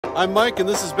I'm Mike and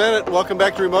this is Bennett. Welcome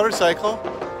back to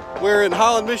Remotorcycle. We're in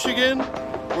Holland, Michigan.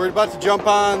 We're about to jump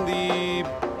on the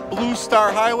Blue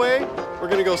Star Highway. We're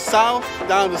gonna go south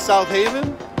down to South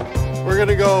Haven. We're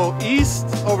gonna go east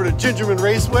over to Gingerman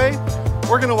Raceway.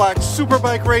 We're gonna watch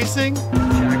Superbike racing.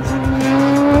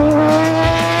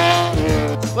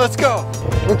 Let's go.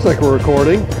 Looks like we're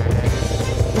recording.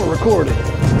 We're recording.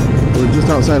 We're just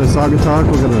outside of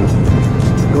Saugatuck. We're gonna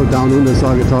go down into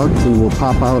Saugatuck and we'll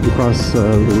pop out across the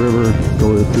river,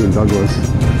 go through Douglas,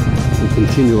 and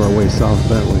continue our way south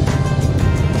that way.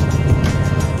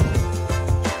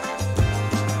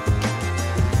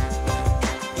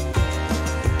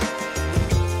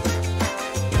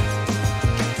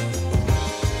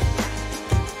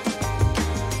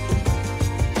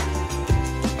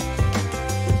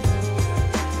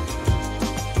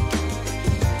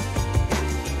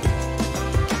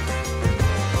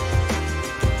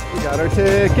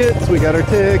 We got our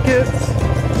tickets.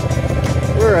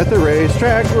 We're at the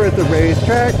racetrack. We're at the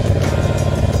racetrack.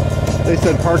 They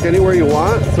said park anywhere you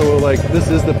want, so we're like, this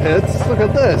is the pits. Look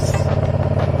at this.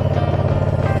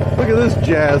 Look at this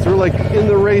jazz. We're like in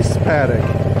the race paddock.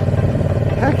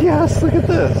 Heck yes, look at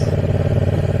this.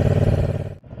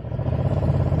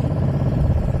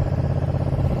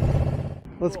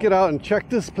 Let's get out and check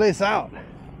this place out.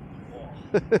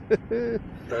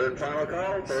 Third and final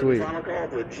call. Sweet. Final call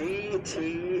for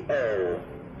GTO.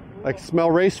 I can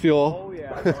smell race fuel. Oh,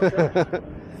 yeah.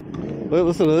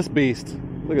 Listen to this beast.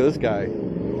 Look at this guy.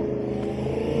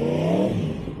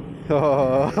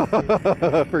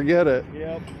 Oh, forget it.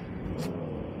 Yep.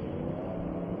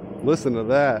 Listen to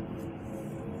that.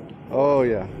 Oh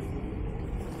yeah.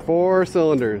 4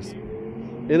 cylinders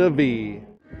in a V.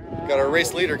 Got our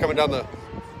race leader coming down the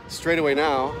straightaway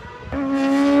now.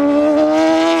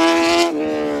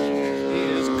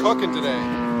 Cooking today.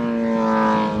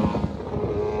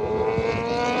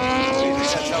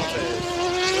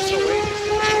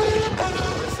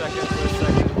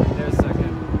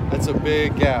 That's a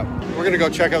big gap. We're gonna go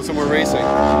check out some more racing.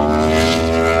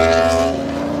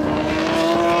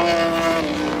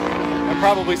 And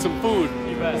probably some food.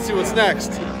 Let's see what's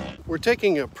next. We're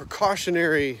taking a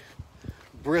precautionary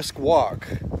brisk walk,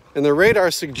 and the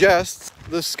radar suggests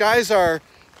the skies are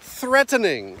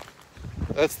threatening.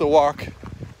 That's the walk.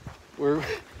 We're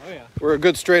a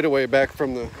good straightaway back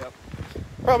from the,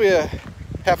 probably a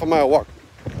half a mile walk.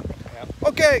 Yep.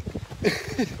 Okay.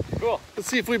 Cool. Let's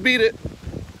see if we beat it.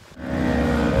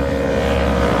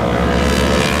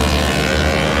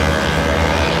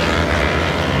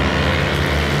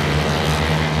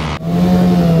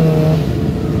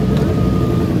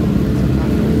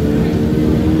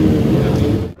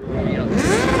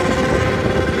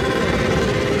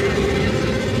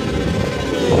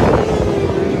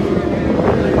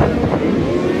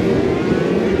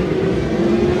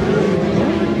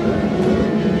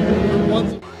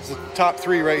 Top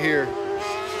 3 right here.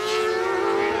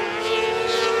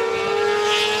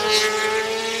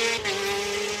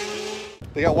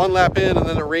 They got 1 lap in and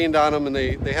then it rained on them and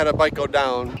they had a bike go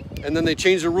down. And then they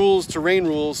changed the rules to rain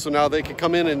rules, so now they can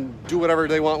come in and do whatever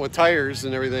they want with tires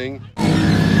and everything.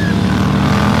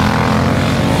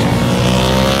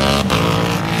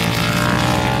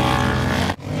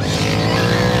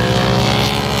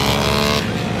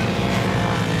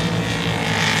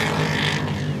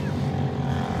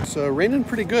 It's raining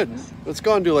pretty good. Let's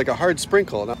go and do like a hard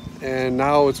sprinkle. And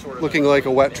now it's looking like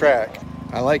a wet track.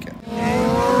 I like it.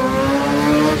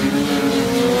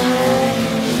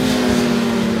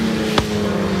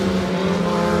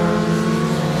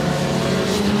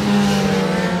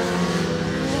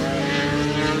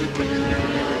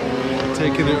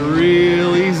 Taking it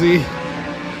real easy.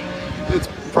 It's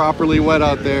properly wet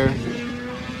out there.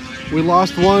 We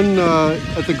lost one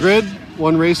at the grid.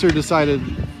 One racer decided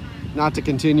not to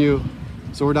continue,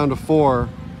 so we're down to 4.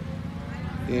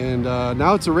 And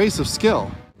now it's a race of skill.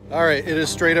 All right, it is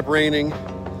straight up raining.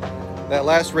 That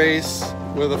last race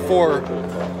with the four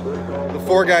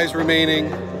guys remaining.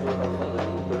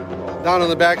 Down on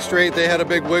the back straight, they had a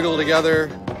big wiggle together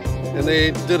and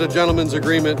they did a gentleman's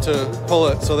agreement to pull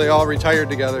it, so they all retired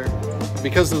together.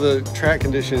 Because of the track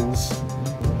conditions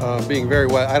being very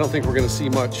wet, I don't think we're gonna see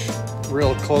much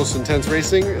real close, intense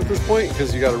racing at this point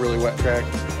because you got a really wet track.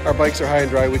 Our bikes are high and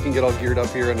dry. We can get all geared up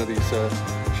here under these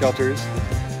shelters.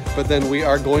 But then we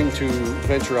are going to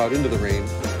venture out into the rain.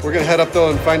 We're gonna head up though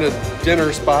and find a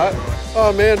dinner spot.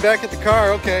 Oh man, back at the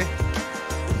car, okay.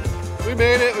 We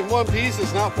made it in one piece.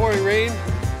 It's not pouring rain.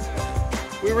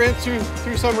 We ran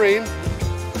through some rain,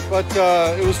 but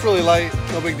it was really light,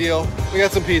 no big deal. We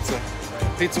got some pizza.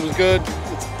 Pizza was good.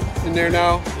 It's in there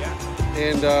now.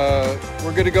 And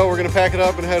we're good to go. We're gonna pack it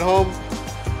up and head home.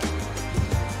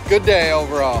 good day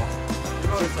overall.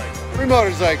 Motorcycle. Free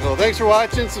Motorcycle. Thanks for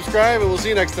watching, subscribe, and we'll see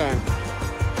you next time.